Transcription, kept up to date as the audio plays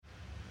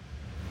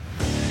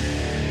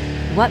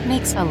What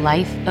makes a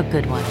life a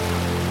good one?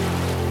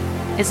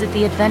 Is it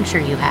the adventure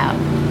you have?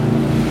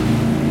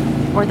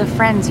 Or the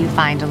friends you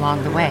find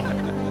along the way?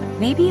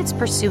 Maybe it's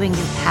pursuing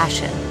your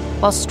passion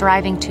while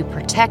striving to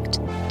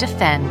protect,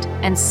 defend,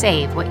 and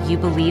save what you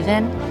believe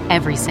in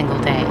every single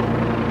day.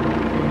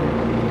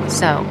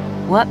 So,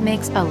 what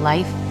makes a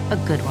life a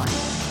good one?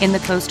 In the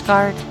Coast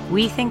Guard,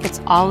 we think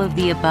it's all of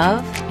the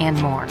above and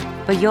more,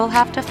 but you'll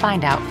have to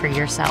find out for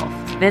yourself.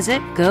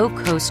 Visit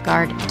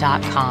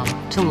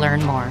gocoastguard.com to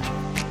learn more.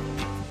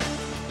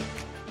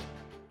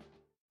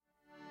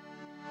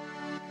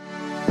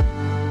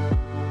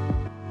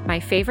 My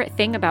favorite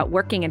thing about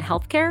working in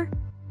healthcare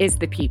is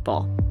the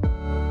people.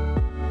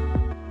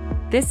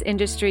 This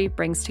industry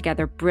brings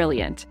together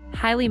brilliant,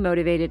 highly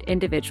motivated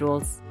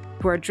individuals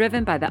who are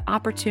driven by the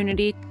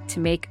opportunity to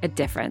make a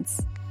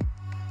difference.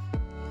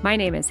 My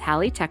name is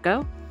Hallie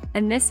Tecco,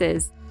 and this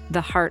is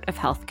The Heart of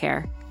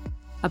Healthcare,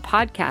 a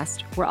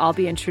podcast where I'll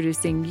be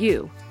introducing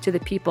you to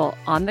the people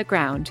on the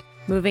ground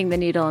moving the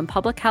needle in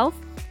public health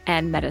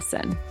and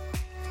medicine.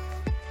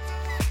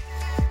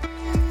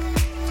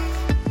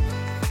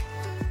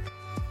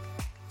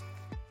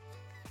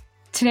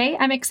 Today,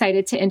 I'm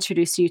excited to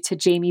introduce you to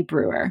Jamie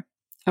Brewer,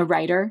 a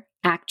writer,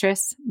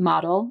 actress,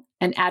 model,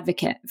 and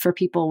advocate for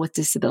people with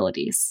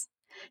disabilities.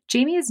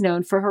 Jamie is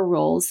known for her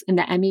roles in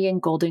the Emmy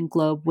and Golden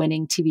Globe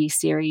winning TV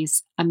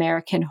series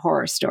American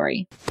Horror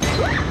Story.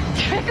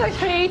 Trick or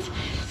treat,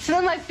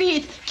 smell my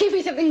feet, give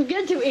me something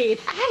good to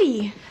eat.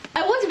 Addie!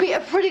 I want to be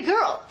a pretty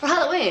girl for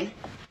Halloween.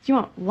 You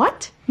want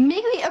what?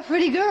 Make me a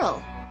pretty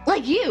girl,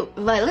 like you,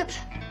 Violet.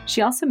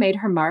 She also made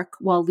her mark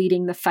while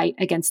leading the fight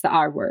against the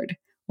R word,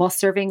 while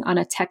serving on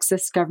a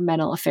Texas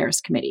Governmental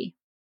Affairs Committee.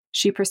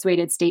 She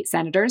persuaded state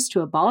senators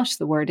to abolish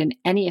the word in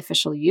any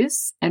official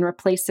use and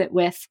replace it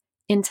with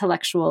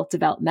intellectual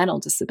developmental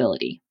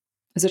disability.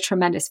 It was a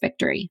tremendous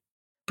victory.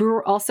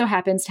 Brewer also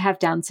happens to have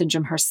Down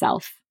syndrome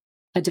herself,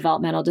 a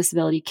developmental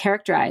disability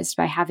characterized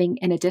by having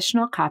an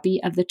additional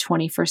copy of the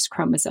 21st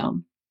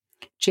chromosome.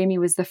 Jamie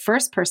was the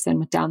first person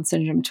with Down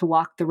syndrome to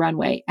walk the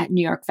runway at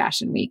New York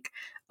Fashion Week,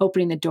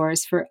 opening the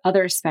doors for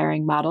other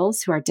aspiring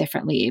models who are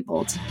differently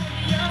abled.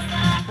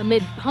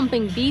 Amid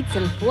pumping beats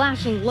and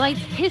flashing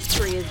lights,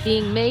 history is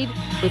being made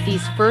with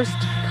these first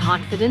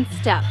confident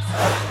steps.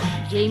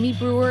 Jamie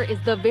Brewer is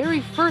the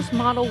very first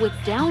model with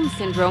Down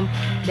syndrome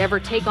to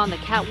ever take on the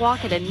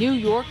catwalk at a New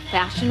York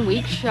Fashion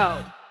Week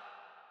show.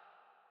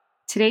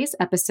 Today's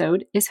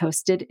episode is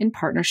hosted in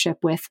partnership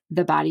with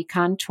the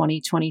BodyCon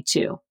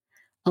 2022,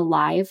 a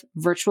live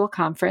virtual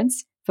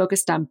conference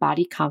focused on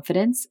body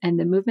confidence and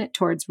the movement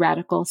towards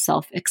radical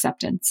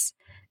self-acceptance.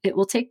 It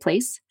will take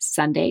place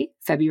Sunday,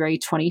 February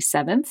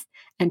 27th,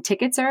 and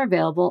tickets are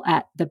available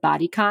at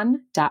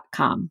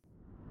thebodycon.com.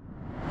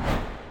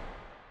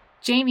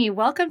 Jamie,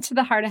 welcome to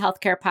the Heart of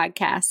Healthcare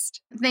podcast.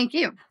 Thank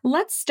you.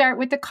 Let's start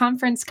with the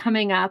conference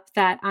coming up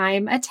that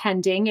I'm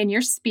attending and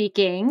you're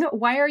speaking.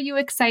 Why are you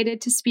excited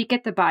to speak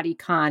at the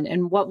BodyCon,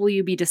 and what will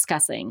you be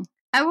discussing?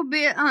 I will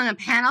be on a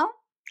panel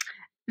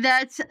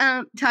that's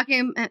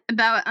talking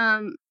about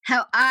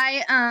how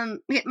I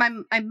get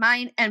my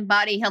mind and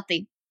body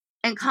healthy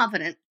and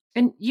confident.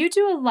 And you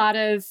do a lot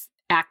of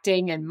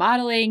acting and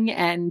modeling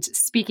and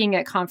speaking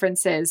at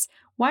conferences.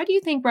 Why do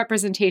you think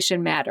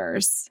representation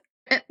matters?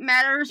 It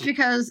matters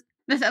because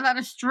there's a lot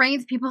of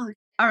strength. People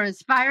are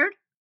inspired.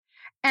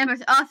 And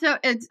there's also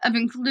it's of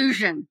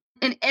inclusion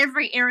in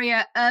every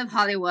area of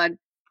Hollywood,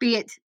 be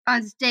it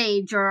on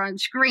stage or on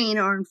screen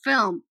or in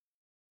film,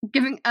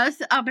 giving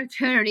us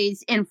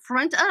opportunities in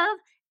front of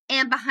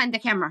and behind the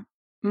camera.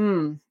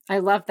 I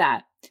love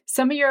that.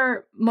 Some of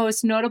your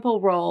most notable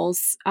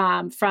roles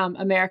from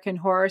American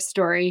Horror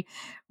Story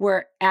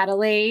were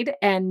Adelaide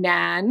and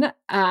Nan.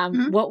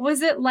 What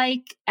was it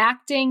like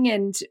acting,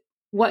 and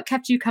what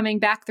kept you coming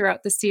back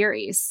throughout the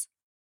series?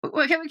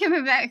 What kept me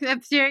coming back to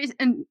that series,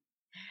 and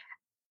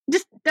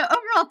just the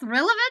overall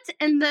thrill of it,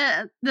 and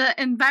the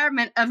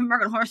environment of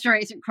American Horror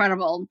Story is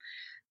incredible.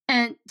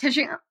 And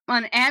touching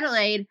on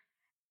Adelaide,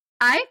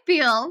 I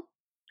feel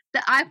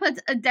that I put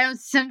a Down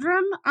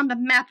syndrome on the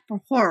map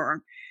for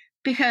horror,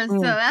 because the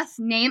last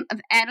name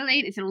of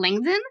Adelaide is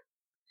Langdon,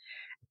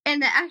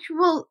 and the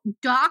actual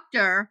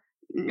doctor,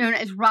 known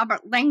as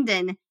Robert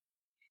Langdon,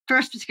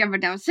 first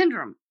discovered Down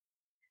syndrome.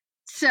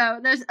 So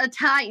there's a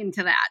tie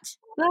into that.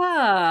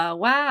 Oh,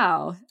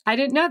 wow. I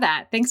didn't know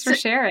that. Thanks for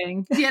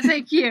sharing. Yeah,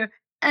 thank you.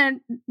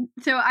 And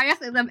so I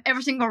actually love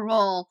every single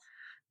role.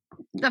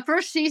 The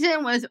first season I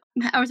was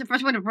the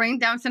first one to bring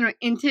Down syndrome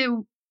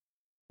into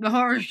the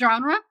horror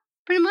genre,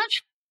 pretty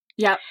much.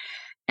 Yep.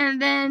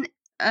 And then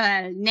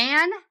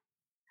Nan,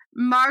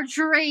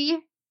 Marjorie,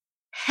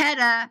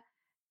 Hedda,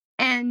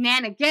 and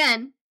Nan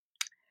again,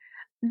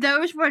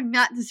 those were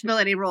not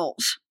disability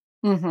roles.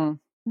 Mm-hmm.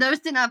 Those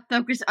did not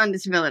focus on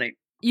disability.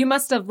 You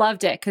must have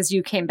loved it because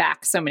you came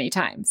back so many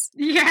times.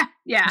 Yeah.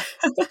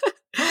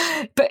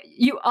 But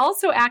you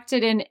also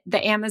acted in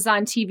the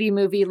Amazon TV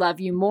movie Love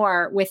You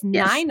More with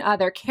 9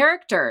 other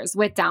characters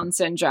with Down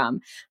syndrome.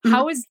 Mm-hmm.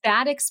 How is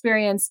that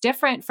experience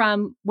different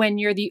from when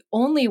you're the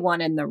only one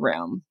in the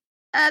room?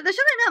 There's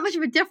really not much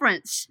of a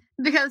difference.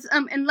 because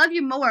in Love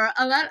You More,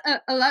 a lot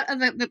of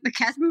the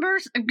cast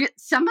members,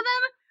 some of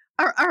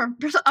them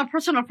are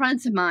personal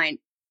friends of mine.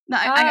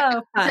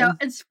 Fun. So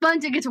it's fun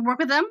to get to work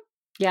with them.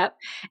 Yep.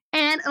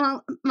 And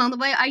along the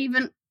way, I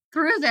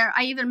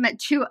even met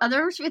 2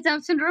 others with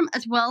Down syndrome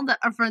as well that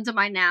are friends of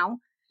mine now,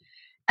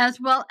 as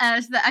well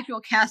as the actual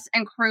cast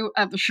and crew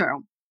of the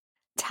show.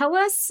 Tell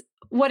us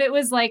what it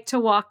was like to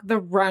walk the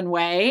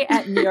runway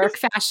at New York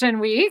Fashion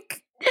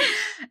Week.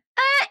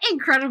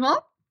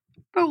 Incredible.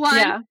 For one,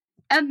 Yeah.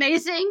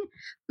 amazing.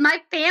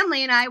 My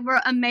family and I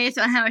were amazed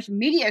at how much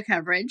media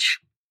coverage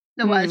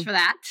there was for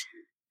that.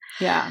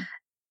 Yeah.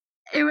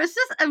 It was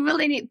just a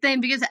really neat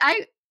thing because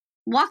I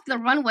walked the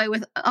runway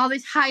with all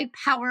these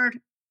high-powered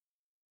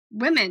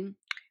women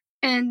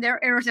in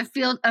their areas of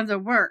field of their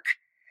work.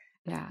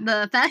 Yeah.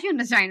 The fashion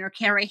designer,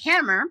 Carrie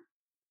Hammer,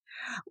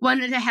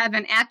 wanted to have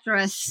an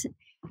actress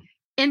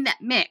in that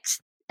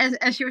mix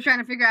as she was trying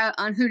to figure out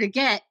on who to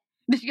get.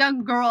 This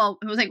young girl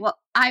who was like, well,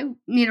 I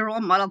need a role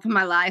model for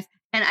my life,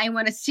 and I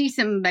want to see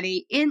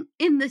somebody in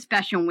this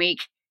fashion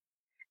week.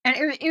 And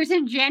it was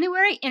in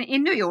January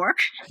in New York,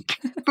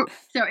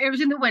 so it was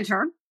in the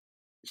winter.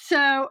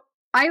 So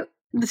I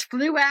just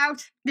flew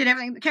out, did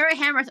everything. Carrie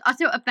Hammer is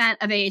also a fan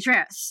of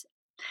AHS.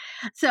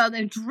 So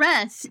the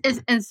dress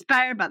is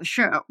inspired by the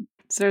show.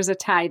 So there's a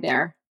tie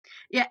there.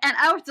 Yeah, and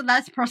I was the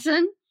last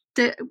person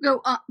to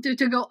go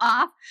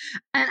off,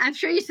 and I'm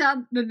sure you saw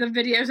the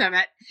videos of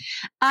it.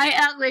 I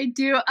actually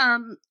do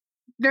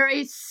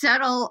very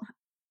subtle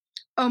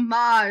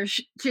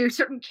homage to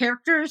certain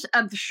characters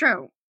of the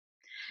show,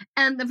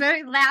 and the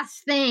very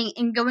last thing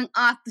in going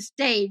off the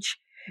stage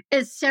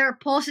is Sarah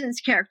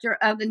Paulson's character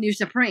of the New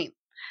Supreme.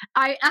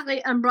 I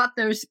actually brought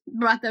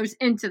those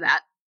into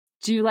that.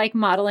 Do you like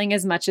modeling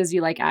as much as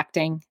you like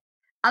acting?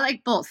 I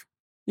like both.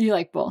 You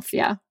like both,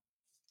 yeah.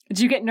 Did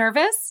you get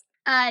nervous?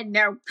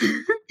 No.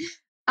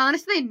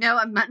 Honestly, no,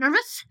 I'm not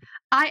nervous.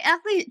 I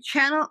actually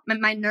channel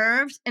my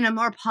nerves in a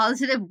more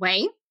positive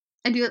way.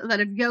 I do a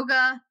lot of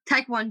yoga,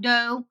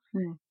 taekwondo,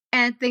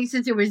 and things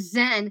to do with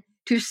Zen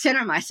to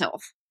center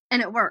myself.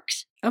 And it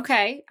works.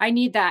 Okay, I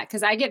need that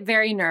because I get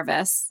very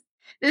nervous.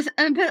 This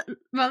put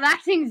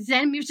relaxing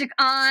Zen music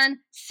on,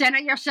 center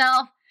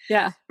yourself.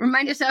 Yeah.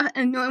 Remind yourself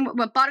and knowing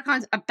what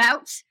BodyCon's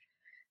about.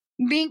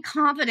 Being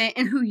confident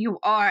in who you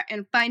are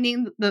and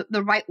finding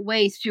the right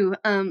ways to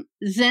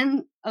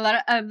zen a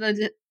lot of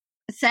the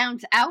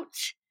sounds out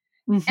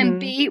and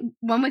be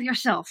one with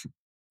yourself.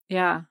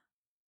 Yeah.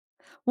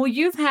 Well,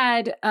 you've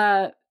had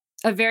a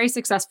very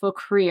successful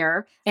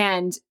career.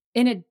 And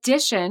in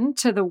addition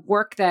to the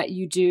work that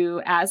you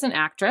do as an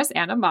actress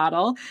and a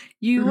model,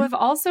 you have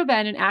also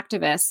been an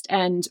activist.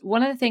 And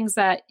one of the things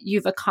that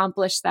you've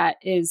accomplished that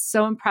is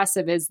so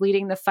impressive is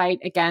leading the fight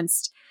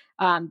against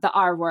the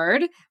R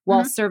word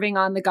while serving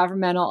on the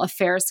Governmental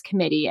Affairs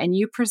Committee. And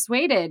you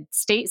persuaded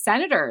state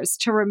senators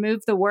to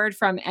remove the word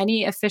from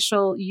any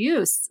official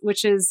use,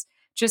 which is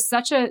just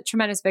such a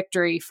tremendous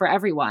victory for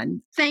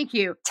everyone. Thank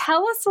you.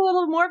 Tell us a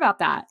little more about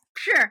that.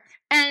 Sure.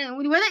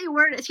 And the way that you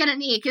word it's kind of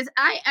neat because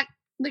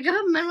the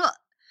Governmental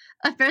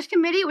Affairs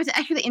Committee was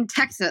actually in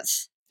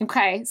Texas.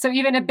 Okay. So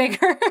even a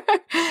bigger,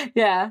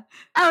 yeah.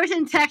 I was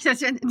in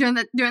Texas during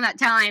that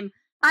time.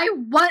 I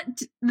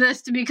want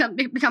this to become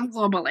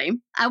globally.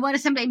 I want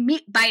to someday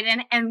meet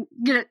Biden and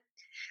get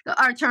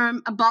our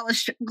term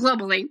abolished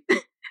globally.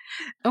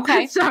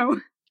 Okay. So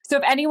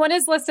if anyone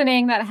is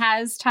listening that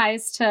has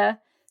ties to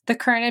the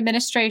current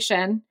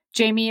administration,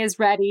 Jamie is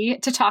ready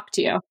to talk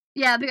to you.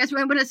 Yeah, because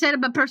when I said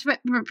about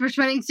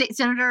persuading state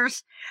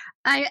senators,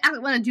 I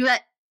want to do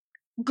that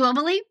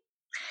globally.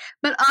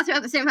 But also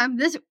at the same time,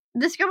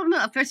 this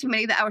government affairs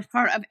committee that I was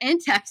part of in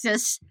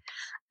Texas,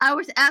 I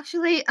was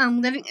actually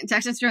living in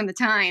Texas during the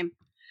time.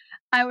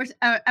 I was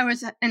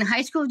in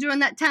high school during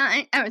that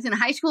time. I was in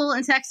high school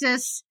in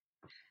Texas.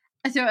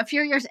 And so a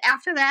few years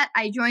after that,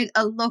 I joined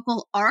a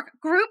local ARC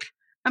group.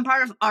 I'm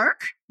part of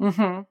ARC.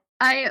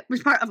 I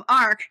was part of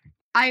ARC.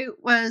 I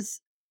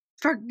was,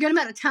 for a good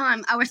amount of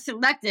time, I was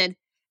selected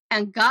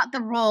and got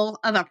the role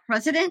of a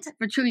president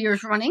for 2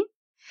 years running.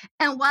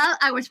 And while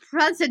I was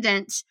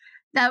president,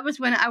 that was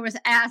when I was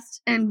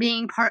asked and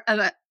being part of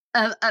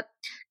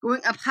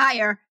going up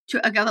higher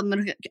to a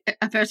government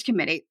affairs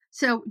committee.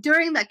 So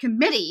during that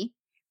committee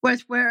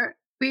was where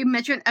we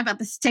mentioned about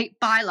the state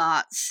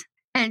bylaws.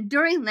 And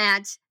during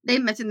that, they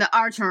mentioned the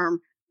R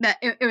term, that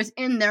it was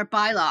in their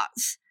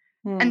bylaws.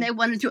 And they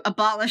wanted to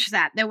abolish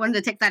that. They wanted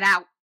to take that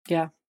out.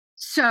 Yeah.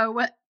 So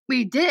what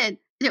we did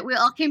is we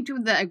all came to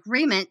the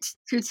agreement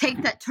to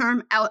take that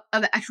term out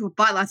of the actual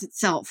bylaws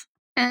itself.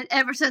 And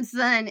ever since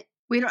then,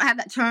 we don't have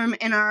that term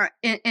in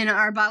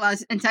our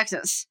bylaws in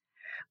Texas.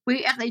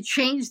 We actually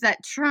changed that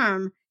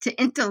term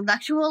to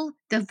intellectual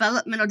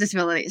developmental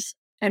disabilities.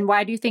 And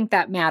why do you think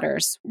that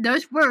matters?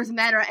 Those words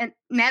matter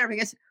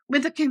because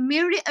with the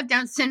community of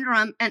Down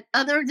syndrome and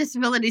other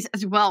disabilities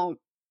as well,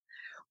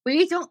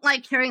 we don't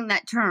like hearing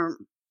that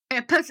term.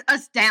 It puts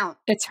us down.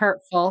 It's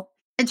hurtful.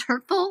 It's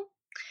hurtful.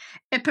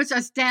 It puts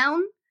us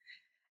down.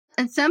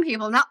 And some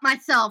people, not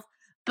myself,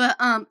 but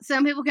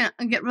some people can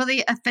get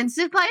really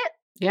offensive by it.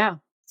 Yeah.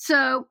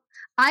 So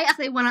I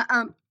actually want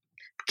to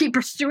keep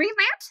pursuing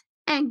that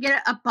and get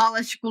it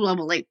abolished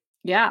globally.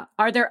 Yeah.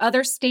 Are there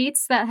other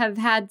states that have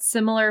had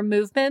similar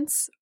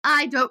movements?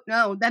 I don't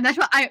know. That's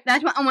what I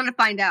want to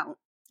find out.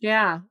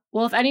 Yeah.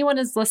 Well, if anyone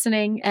is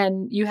listening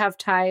and you have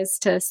ties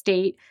to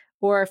state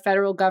or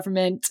federal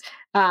government,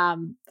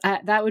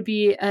 that would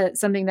be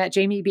something that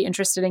Jamie would be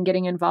interested in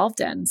getting involved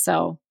in.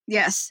 So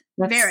yes,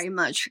 very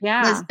much.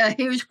 Yeah. It's a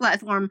huge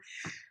platform.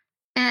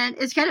 And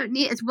it's kind of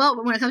neat as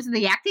well when it comes to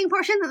the acting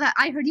portion that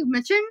I heard you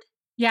mentioned.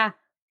 Yeah.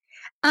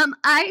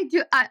 I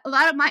do a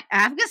lot of my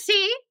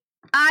advocacy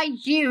I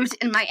use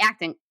in my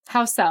acting.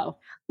 How so?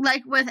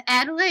 Like with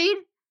Adelaide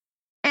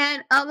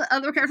and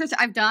other characters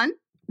I've done,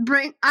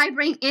 I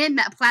bring in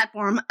that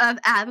platform of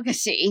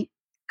advocacy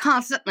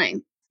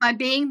constantly by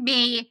being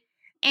me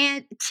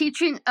and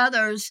teaching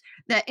others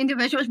that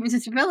individuals with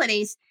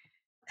disabilities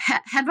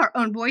have our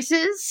own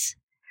voices.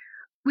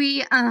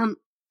 We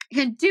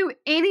can do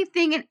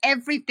anything and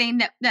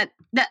everything that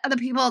other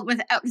people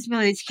without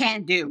disabilities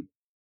can do.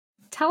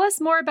 Tell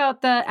us more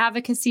about the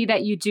advocacy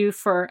that you do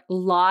for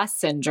Law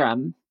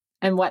syndrome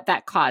and what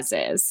that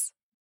causes.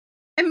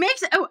 It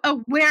makes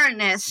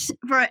awareness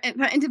for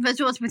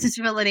individuals with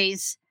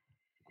disabilities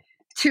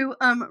to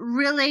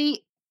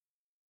really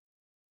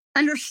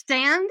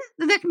understand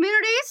the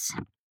communities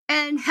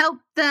and help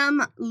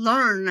them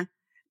learn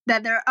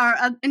that there are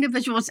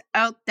individuals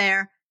out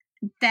there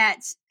that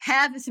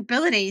have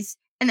disabilities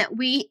and that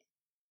we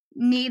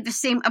need the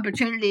same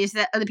opportunities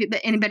that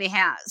anybody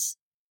has.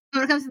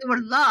 When it comes to the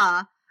word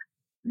law,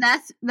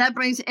 that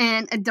brings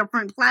in a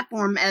different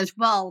platform as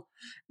well.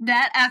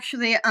 That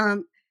actually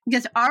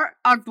gets our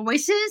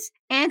voices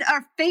and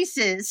our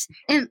faces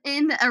in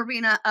the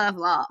arena of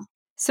law.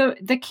 So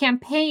the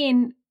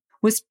campaign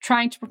was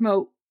trying to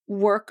promote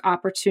work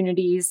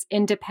opportunities,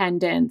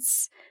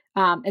 independence,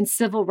 and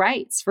civil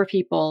rights for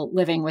people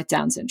living with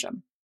Down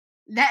syndrome.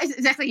 That is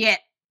exactly it.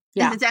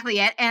 Yeah. That's exactly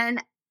it.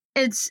 And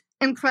it's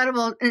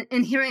incredible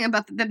in hearing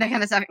about that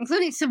kind of stuff,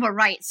 including civil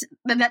rights.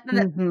 That's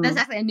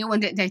actually a new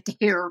one to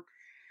hear.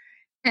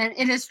 And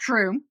it is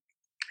true.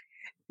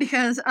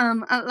 Because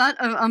a lot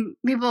of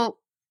people,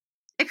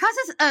 it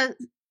causes a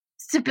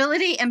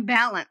stability and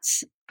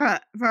balance for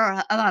a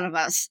lot of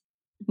us.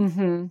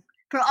 Mm-hmm.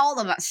 For all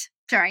of us.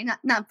 Sorry,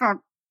 not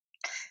for...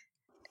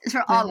 It's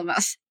for all of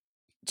us.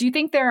 Do you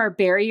think there are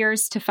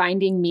barriers to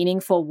finding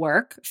meaningful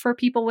work for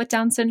people with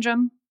Down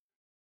syndrome?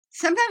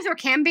 Sometimes there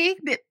can be,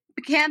 but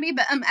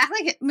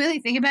I really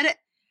think about it.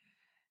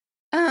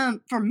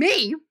 For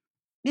me,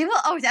 people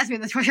always ask me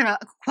this question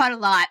quite a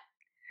lot.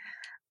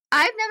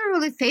 I've never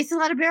really faced a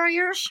lot of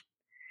barriers,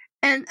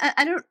 and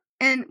I don't.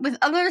 And with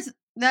others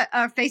that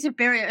are facing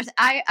barriers,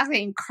 I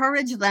actually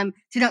encourage them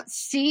to not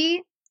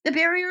see the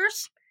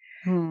barriers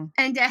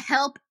and to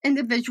help the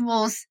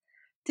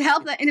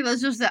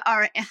individuals that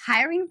are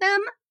hiring them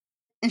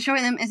and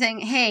showing them and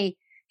saying, "Hey,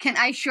 can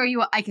I show you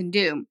what I can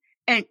do?"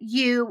 And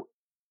you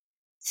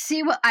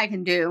see what I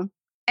can do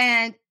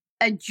and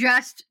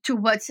adjust to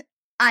what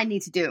I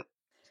need to do.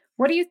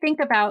 What do you think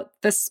about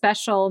the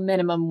special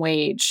minimum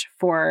wage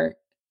for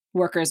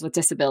workers with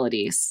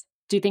disabilities?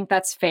 Do you think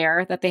that's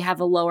fair that they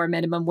have a lower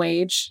minimum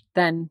wage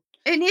than...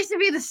 It needs to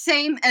be the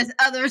same as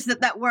others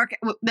that work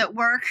in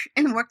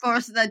the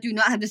workforce that do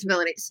not have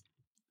disabilities.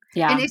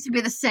 Yeah. It needs to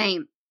be the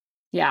same.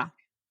 Yeah.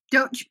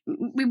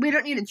 We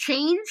don't need to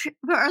change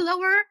for a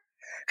lower,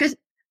 because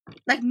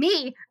like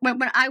me, when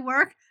I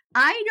work,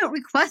 I don't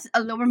request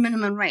a lower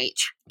minimum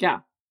wage.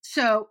 Yeah.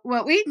 So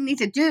what we need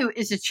to do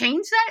is to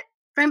change that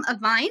frame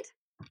of mind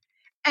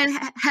and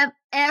have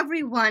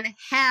everyone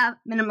have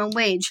minimum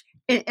wage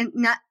and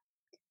not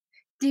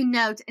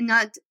denote and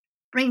not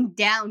bring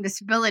down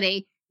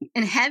disability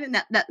and having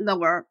that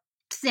lower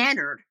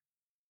standard.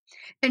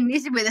 It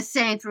needs to be the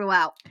same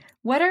throughout.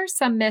 What are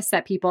some myths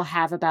that people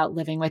have about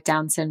living with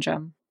Down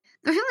syndrome?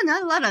 There's really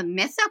not a lot of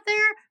myths out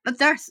there, but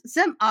there's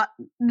some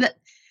that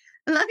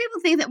a lot of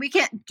people think that we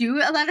can't do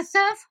a lot of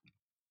stuff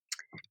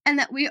and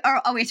that we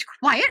are always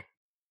quiet,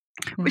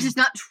 which is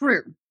not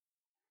true.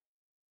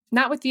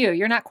 Not with you.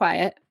 You're not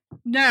quiet.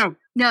 No,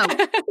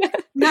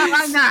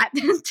 I'm not.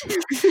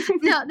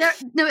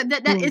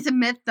 That is a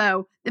myth,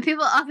 though. The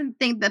people often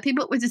think that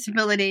people with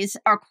disabilities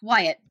are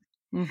quiet,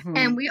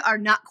 and we are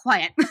not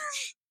quiet.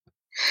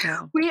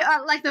 Yeah. We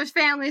are like those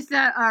families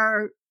that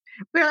are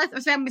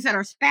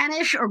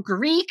Spanish or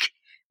Greek.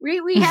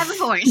 We have a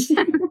voice.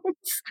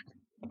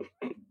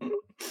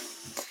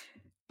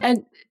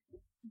 And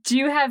do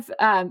you have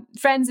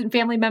friends and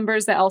family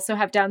members that also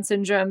have Down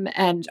syndrome?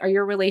 And are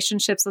your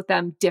relationships with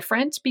them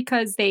different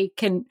because they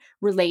can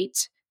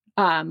relate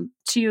to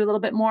you a little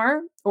bit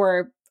more?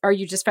 Or are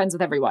you just friends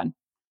with everyone?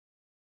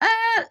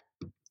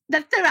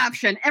 That's their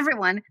option.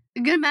 Everyone. A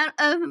good amount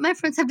of my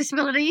friends have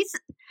disabilities.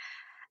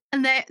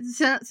 And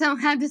some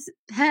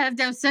have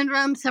Down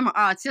syndrome. Some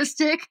are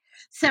autistic.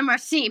 Some are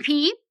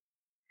CP.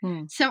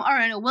 Some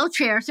are in a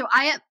wheelchair. So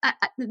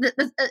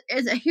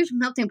it's a huge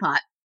melting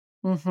pot.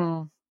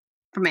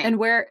 For me. And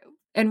where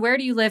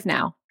do you live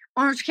now?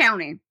 Orange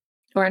County.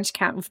 Orange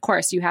County. Of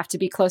course, you have to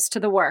be close to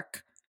the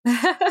work.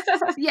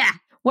 Yeah.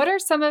 What are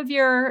some of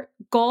your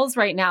goals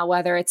right now,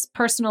 whether it's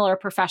personal or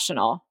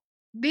professional?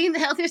 Being the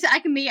healthiest I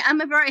can be. I'm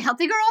a very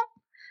healthy girl.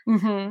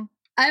 Mm-hmm.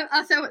 I'm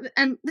also,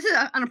 and this is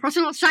on a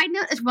personal side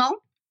note as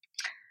well,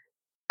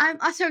 I'm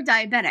also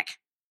diabetic.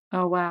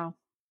 Oh, wow.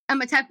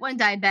 I'm a type 1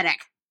 diabetic.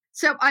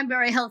 So I'm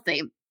very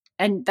healthy.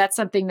 And that's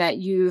something that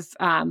you've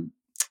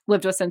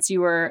lived with since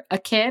you were a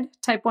kid,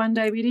 type 1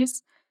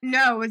 diabetes?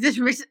 No, this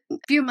recent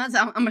few months,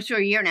 I'm almost sure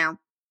a year now.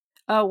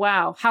 Oh,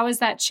 wow. How has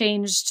that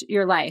changed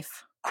your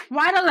life?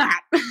 Quite a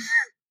lot.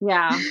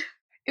 Yeah.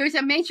 It was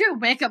a major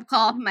wake-up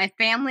call for my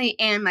family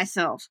and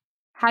myself.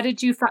 How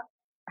did you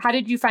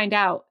find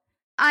out?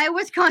 I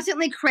was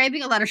constantly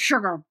craving a lot of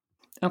sugar.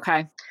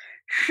 Okay.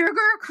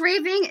 Sugar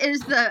craving is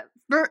the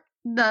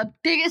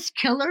biggest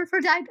killer for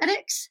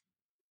diabetics.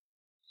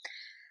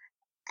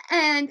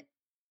 And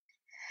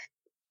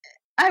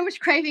I was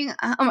craving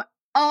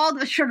all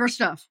the sugar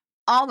stuff,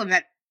 all of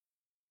it.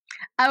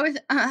 I was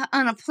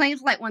on a plane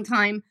flight one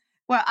time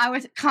where I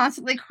was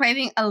constantly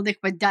craving a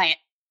liquid diet.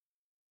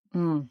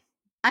 Mm.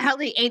 I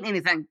hardly ate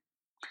anything.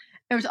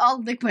 It was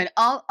all liquid.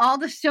 All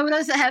the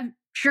sodas that have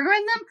sugar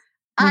in them,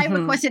 I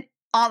requested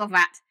all of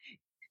that.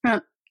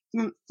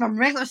 From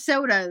regular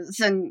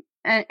sodas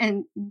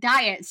and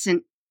diets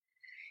and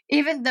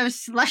even those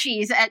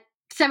slushies at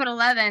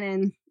 7-Eleven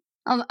and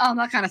all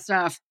that kind of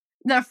stuff.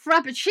 The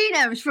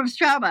Frappuccinos from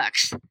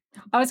Starbucks.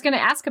 I was going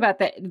to ask about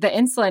the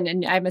insulin,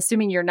 and I'm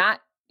assuming you're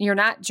not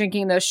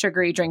drinking those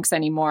sugary drinks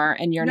anymore,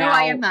 and you're No, now.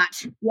 I am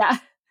not. Yeah.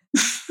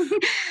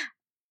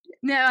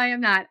 No, I am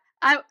not.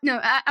 I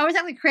was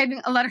actually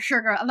craving a lot of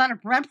sugar, a lot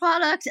of bread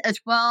products as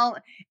well.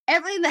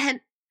 Everything that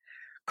had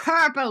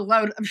carbo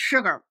load of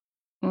sugar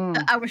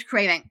that I was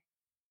craving.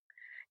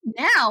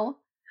 Now,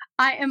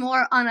 I am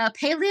more on a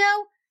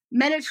paleo,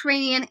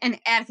 Mediterranean, and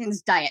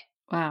Atkins diet.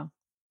 Wow.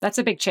 That's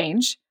a big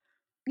change.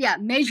 Yeah,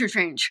 major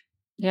change.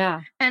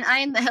 Yeah. And I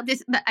am the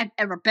healthiest that I've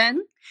ever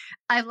been.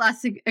 I've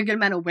lost a good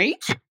amount of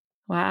weight.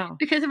 Wow.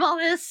 Because of all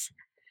this.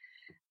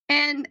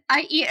 And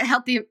I eat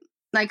healthy,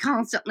 like,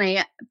 constantly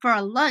for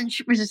a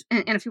lunch, which is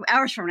in a few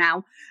hours from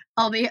now.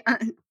 I'll be,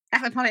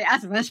 actually probably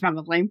after this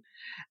probably.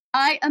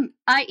 I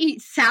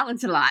eat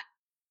salads a lot.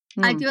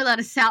 I do a lot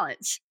of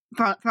salads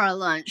for a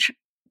lunch.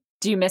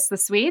 Do you miss the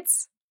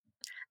sweets?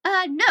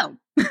 No.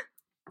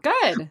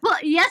 Good. Well,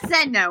 yes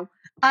and no.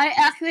 I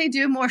actually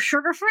do more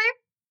sugar-free.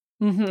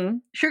 Mm-hmm.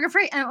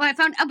 Sugar-free. And when I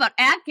found out about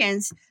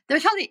Atkins,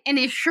 there's hardly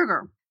any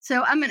sugar.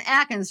 So I'm an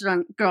Atkins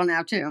girl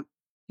now, too.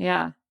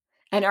 Yeah.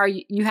 And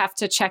you have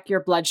to check your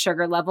blood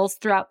sugar levels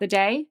throughout the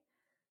day?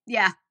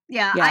 Yeah.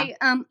 I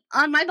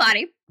on my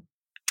body,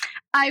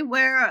 I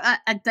wear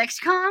a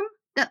Dexcom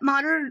that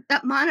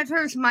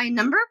monitors my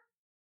number.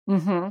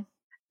 Mm-hmm.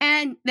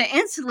 And the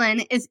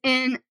insulin is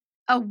in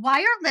a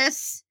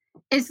wireless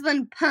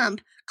insulin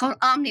pump called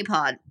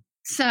Omnipod.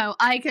 So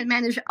I can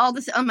manage all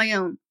this on my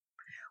own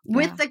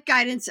with the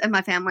guidance of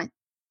my family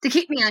to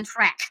keep me on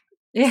track.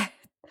 Yeah,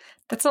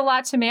 that's a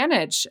lot to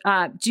manage.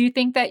 Do you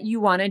think that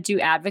you want to do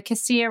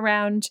advocacy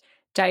around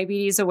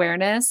diabetes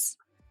awareness?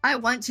 I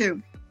want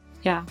to.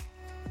 Yeah.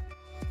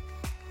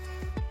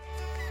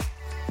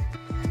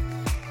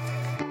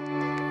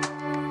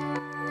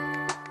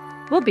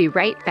 We'll be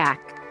right back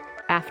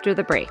after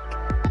the break.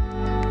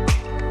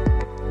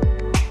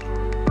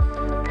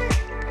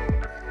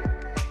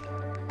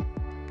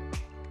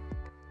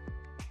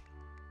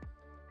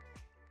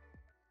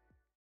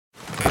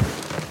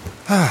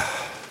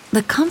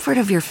 The comfort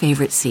of your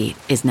favorite seat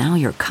is now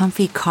your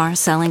comfy car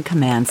selling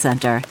command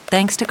center,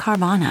 thanks to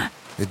Carvana.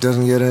 It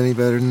doesn't get any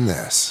better than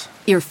this.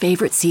 Your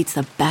favorite seat's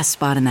the best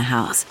spot in the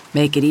house.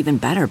 Make it even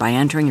better by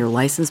entering your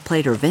license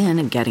plate or VIN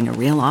and getting a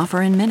real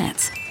offer in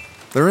minutes.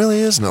 There really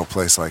is no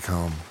place like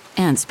home.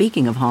 And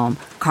speaking of home,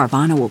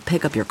 Carvana will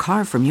pick up your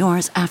car from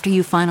yours after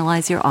you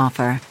finalize your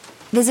offer.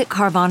 Visit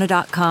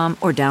Carvana.com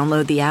or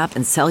download the app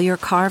and sell your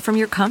car from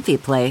your comfy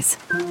place.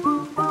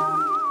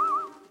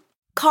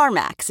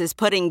 CarMax is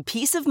putting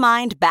peace of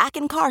mind back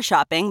in car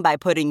shopping by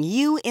putting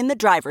you in the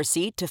driver's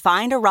seat to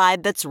find a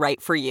ride that's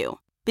right for you.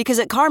 Because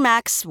at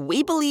CarMax,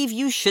 we believe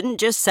you shouldn't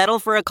just settle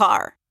for a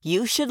car.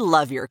 You should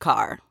love your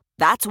car.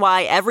 That's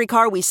why every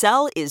car we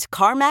sell is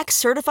CarMax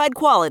certified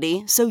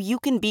quality, so you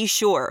can be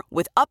sure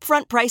with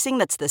upfront pricing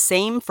that's the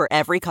same for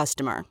every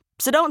customer.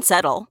 So don't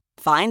settle.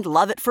 Find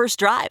love at first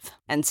drive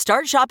and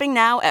start shopping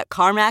now at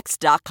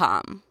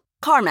CarMax.com.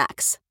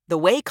 CarMax, the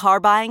way car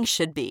buying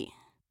should be.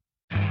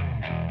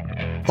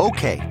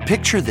 Okay,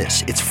 picture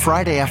this. It's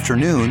Friday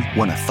afternoon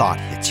when a thought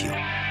hits you.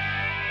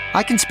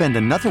 I can spend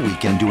another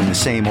weekend doing the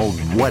same old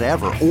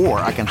whatever,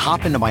 or I can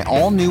hop into my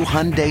all-new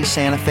Hyundai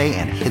Santa Fe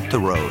and hit the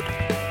road.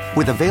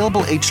 With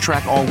available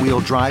H-Track all-wheel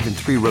drive and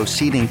 3-row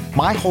seating,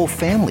 my whole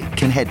family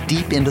can head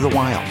deep into the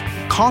wild.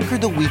 Conquer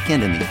the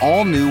weekend in the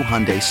all-new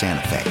Hyundai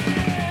Santa Fe.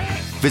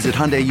 Visit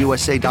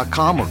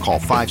HyundaiUSA.com or call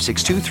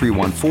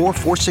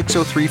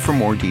 562-314-4603 for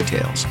more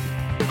details.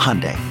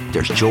 Hyundai,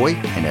 there's joy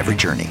in every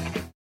journey.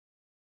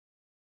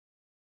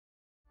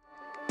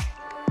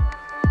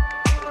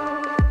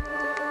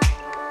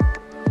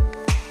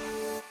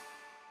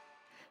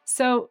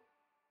 So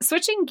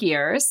switching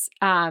gears,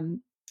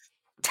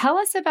 Tell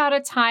us about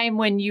a time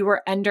when you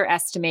were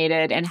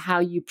underestimated and how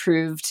you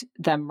proved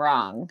them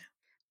wrong.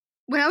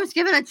 When I was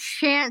given a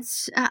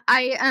chance,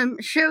 I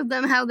showed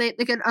them how they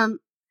could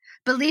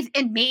believe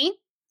in me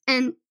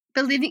and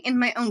believing in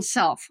my own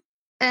self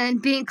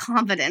and being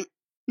confident.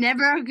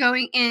 Never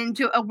going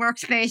into a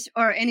workspace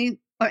or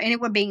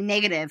anywhere being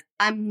negative.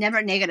 I'm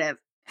never negative.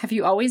 Have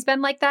you always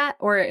been like that,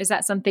 or is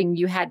that something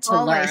you had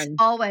to learn?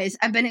 Always.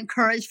 I've been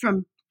encouraged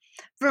from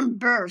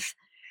birth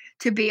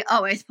to be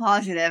always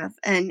positive.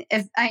 And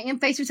if I am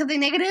faced with something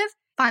negative,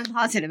 find the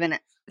positive in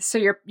it. So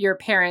your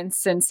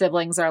parents and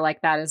siblings are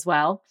like that as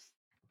well?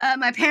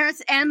 My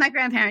parents and my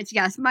grandparents,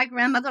 yes. My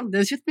grandmother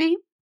lives with me.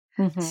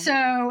 Mm-hmm.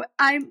 So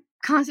I'm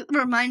constantly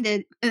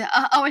reminded,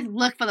 I always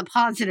look for the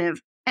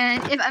positive.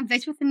 And if I'm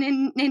faced with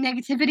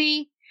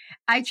negativity,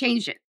 I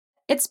change it.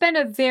 It's been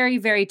a very,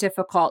 very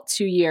difficult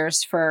 2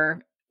 years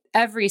for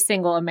every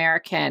single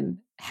American.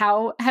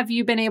 How have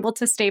you been able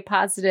to stay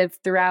positive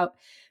throughout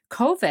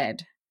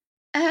COVID?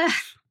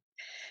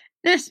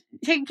 Just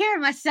taking care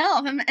of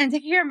myself and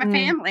taking care of my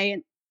family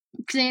and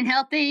staying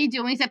healthy,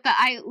 doing stuff that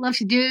I love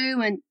to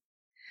do. And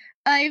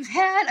I've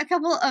had a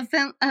couple of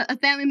a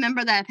family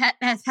member that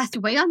has passed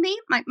away on me.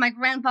 My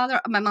grandfather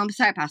on my mom's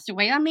side passed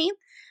away on me.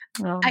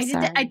 Oh,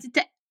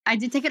 I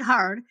did take it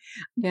hard,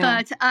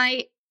 but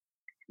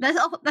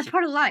that's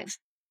part of life.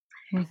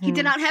 Mm-hmm. He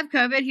did not have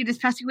COVID. He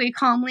just passed away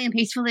calmly and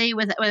peacefully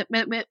with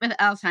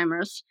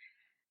Alzheimer's.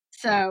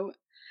 So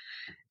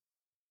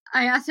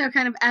I also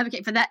kind of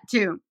advocate for that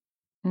too,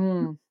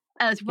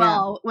 as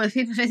well, with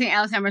people facing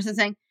Alzheimer's and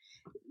saying,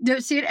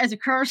 don't see it as a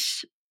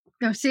curse.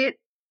 Don't see it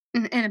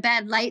in a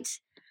bad light.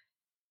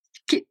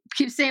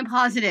 Keep staying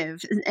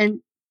positive and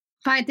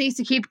find things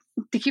to keep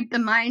the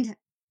mind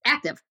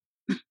active.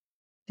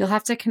 You'll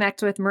have to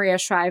connect with Maria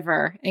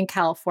Shriver in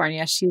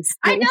California.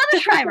 I know the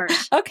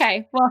Shrivers.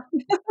 Okay, well,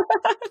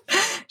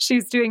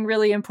 she's doing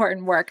really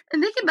important work.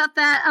 And thinking about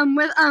that,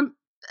 with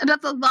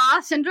about the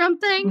law syndrome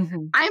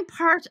thing, I'm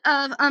part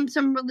of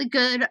some really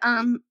good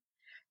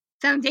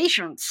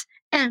foundations,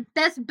 and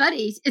Best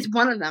Buddies is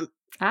one of them.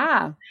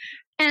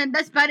 And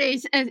Best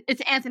Buddies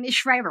it's Anthony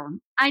Shriver.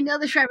 I know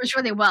the Shrivers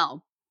really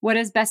well. What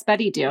does Best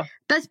Buddy do?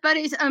 Best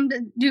Buddies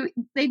do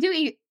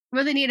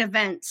really neat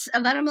events. A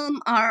lot of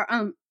them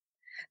are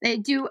they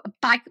do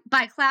bike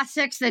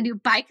classics. They do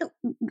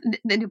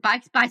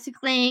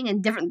bicycling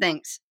and different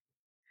things.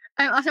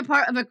 I'm also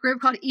part of a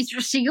group called Easter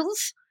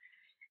Seals,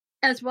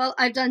 as well.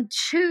 I've done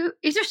 2.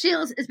 Easter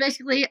Seals is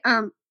basically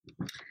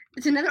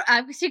it's another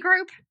advocacy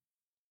group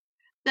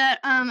that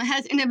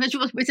has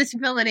individuals with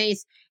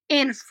disabilities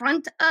in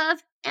front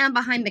of and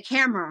behind the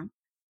camera,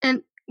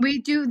 and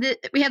we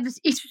have this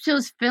Easter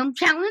Seals film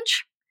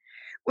challenge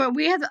where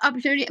we have the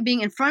opportunity of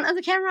being in front of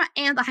the camera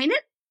and behind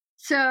it.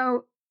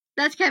 So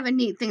that's kind of a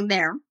neat thing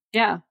there.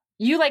 Yeah.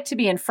 You like to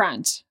be in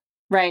front,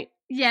 right?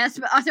 Yes,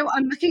 but also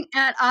I'm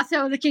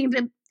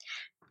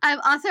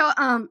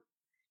also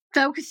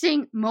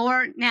focusing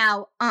more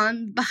now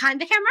on behind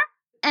the camera,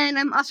 and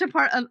I'm also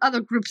part of other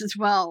groups as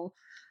well.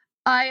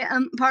 I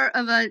am part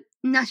of a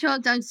National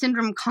Down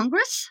Syndrome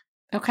Congress.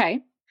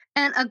 Okay.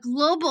 And a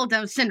Global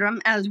Down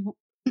Syndrome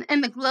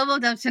and the Global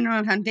Down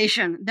Syndrome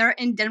Foundation. They're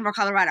in Denver,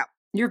 Colorado.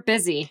 You're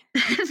busy.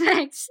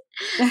 Thanks.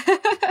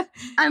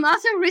 I'm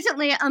also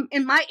recently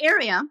in my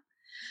area.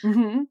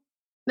 Mm-hmm.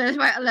 That's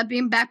why I love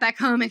being back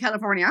home in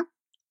California.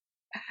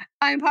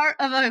 I'm part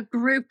of a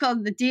group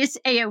called the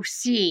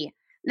DSAOC.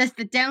 That's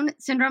the Down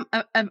Syndrome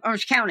of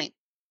Orange County.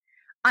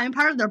 I'm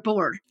part of their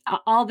board.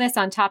 All this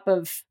on top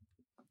of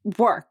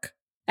work,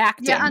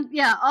 acting.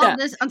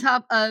 This on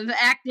top of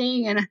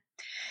acting in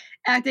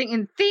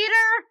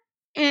theater,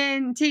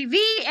 in TV,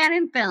 and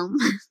in film.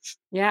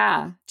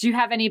 Yeah. Do you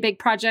have any big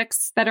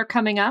projects that are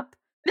coming up?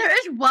 There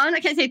is one. I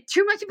can't say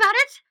too much about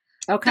it.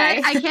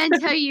 Okay. But I can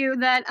tell you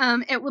that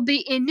it will be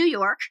in New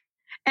York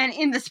and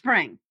in the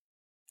spring.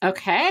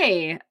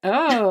 Okay.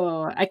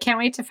 Oh, I can't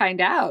wait to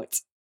find out.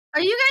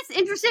 Are you guys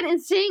interested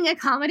in seeing a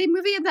comedy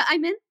movie that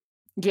I'm in?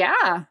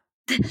 Yeah.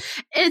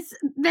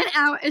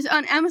 It's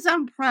on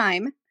Amazon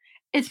Prime.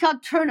 It's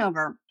called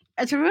Turnover.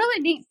 It's a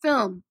really neat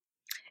film.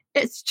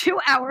 It's 2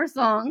 hours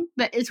long,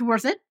 but it's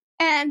worth it.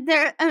 And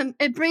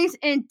it brings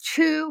in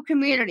 2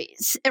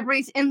 communities. It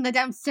brings in the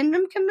Down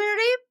syndrome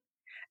community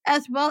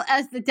as well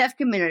as the deaf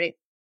community.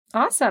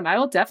 Awesome. I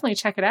will definitely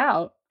check it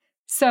out.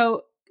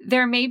 So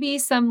there may be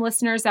some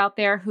listeners out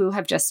there who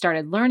have just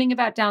started learning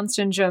about Down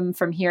syndrome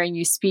from hearing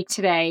you speak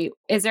today.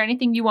 Is there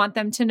anything you want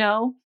them to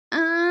know?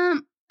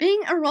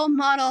 Being a role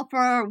model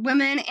for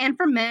women and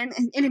for men,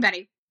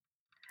 anybody.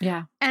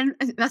 Yeah. And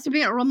that's to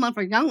be a role model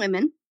for young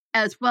women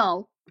as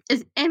well,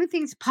 is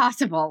anything's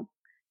possible.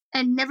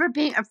 And never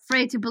being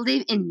afraid to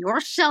believe in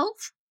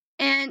yourself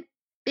and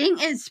being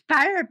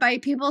inspired by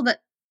people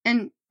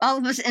and all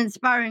of us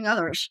inspiring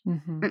others.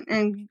 Mm-hmm.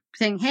 And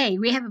saying, hey,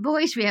 we have a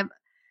voice, we have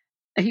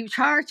a huge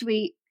heart,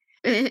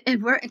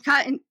 if we're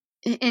caught in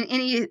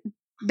any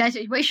bad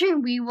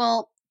situation, we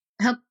will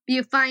help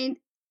you find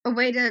a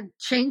way to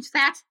change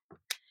that.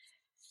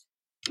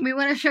 We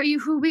want to show you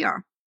who we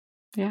are.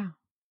 Yeah.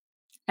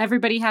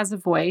 Everybody has a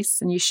voice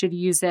and you should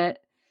use it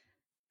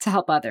to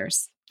help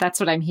others. That's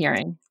what I'm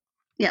hearing.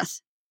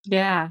 Yes.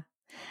 Yeah.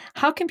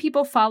 How can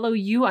people follow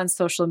you on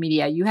social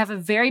media? You have a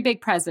very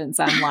big presence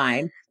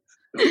online.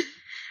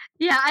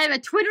 Yeah, I have a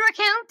Twitter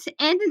account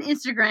and an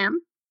Instagram.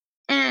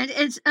 And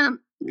it's the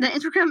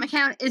Instagram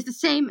account is the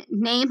same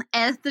name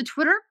as the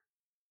Twitter.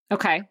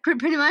 Okay.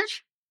 Pretty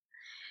much.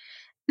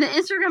 The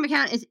Instagram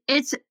account is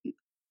it's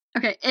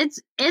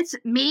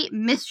me,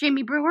 Miss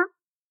Jamie Brewer.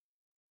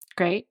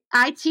 Great.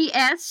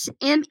 ITSMEMS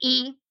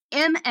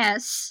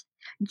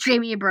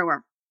Jamie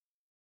Brewer.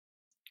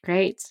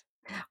 Great.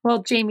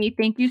 Well, Jamie,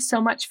 thank you so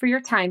much for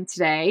your time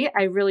today.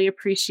 I really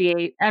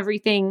appreciate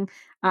everything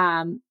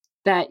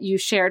that you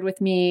shared with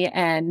me,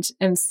 and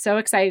am so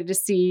excited to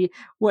see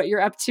what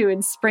you're up to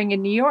in spring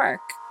in New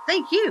York.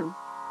 Thank you.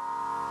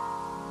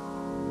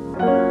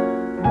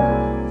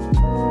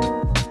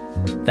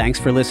 Thanks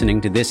for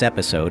listening to this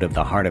episode of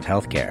The Heart of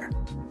Healthcare.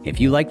 If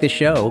you like the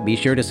show, be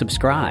sure to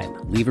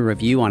subscribe, leave a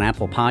review on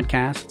Apple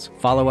Podcasts,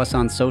 follow us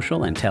on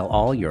social, and tell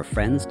all your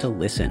friends to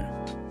listen.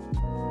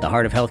 The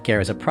Heart of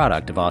Healthcare is a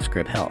product of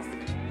Offscript Health.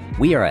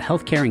 We are a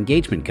healthcare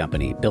engagement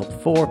company built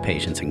for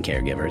patients and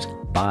caregivers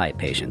by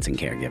patients and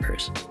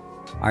caregivers.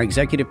 Our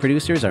executive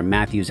producers are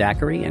Matthew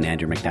Zachary and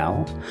Andrew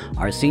McDowell.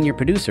 Our senior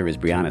producer is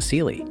Brianna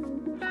Seeley.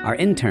 Our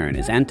intern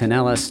is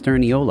Antonella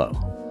Sterniolo.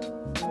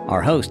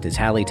 Our host is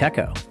Hallie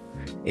Tecco.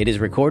 It is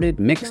recorded,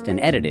 mixed, and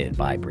edited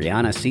by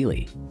Brianna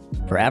Seeley.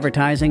 For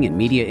advertising and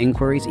media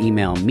inquiries,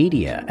 email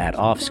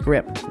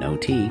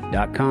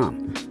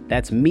media@offscript.com.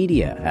 That's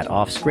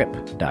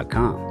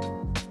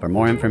media@offscript.com. For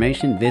more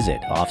information,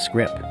 visit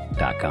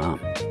offscript.com.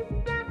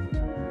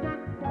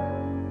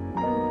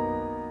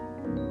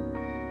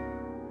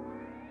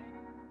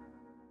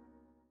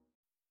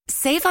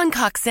 Save on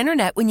Cox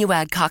Internet when you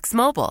add Cox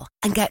Mobile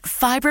and get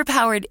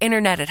fiber-powered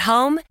internet at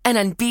home and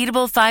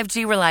unbeatable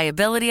 5G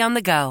reliability on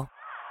the go.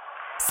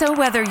 So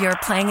whether you're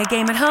playing a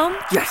game at home,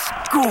 yes,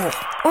 cool,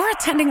 or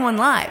attending one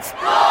live,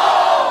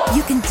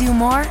 you can do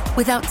more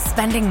without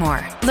spending more.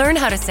 Learn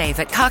how to save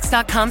at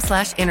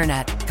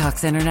cox.com/internet.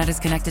 Cox Internet is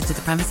connected to the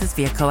premises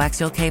via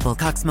coaxial cable.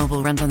 Cox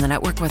Mobile runs on the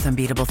network with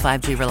unbeatable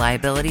 5G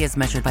reliability as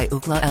measured by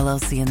Ookla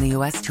LLC in the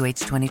U.S. to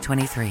H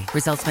 2023.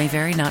 Results may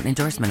vary, not an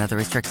endorsement. Other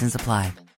restrictions apply.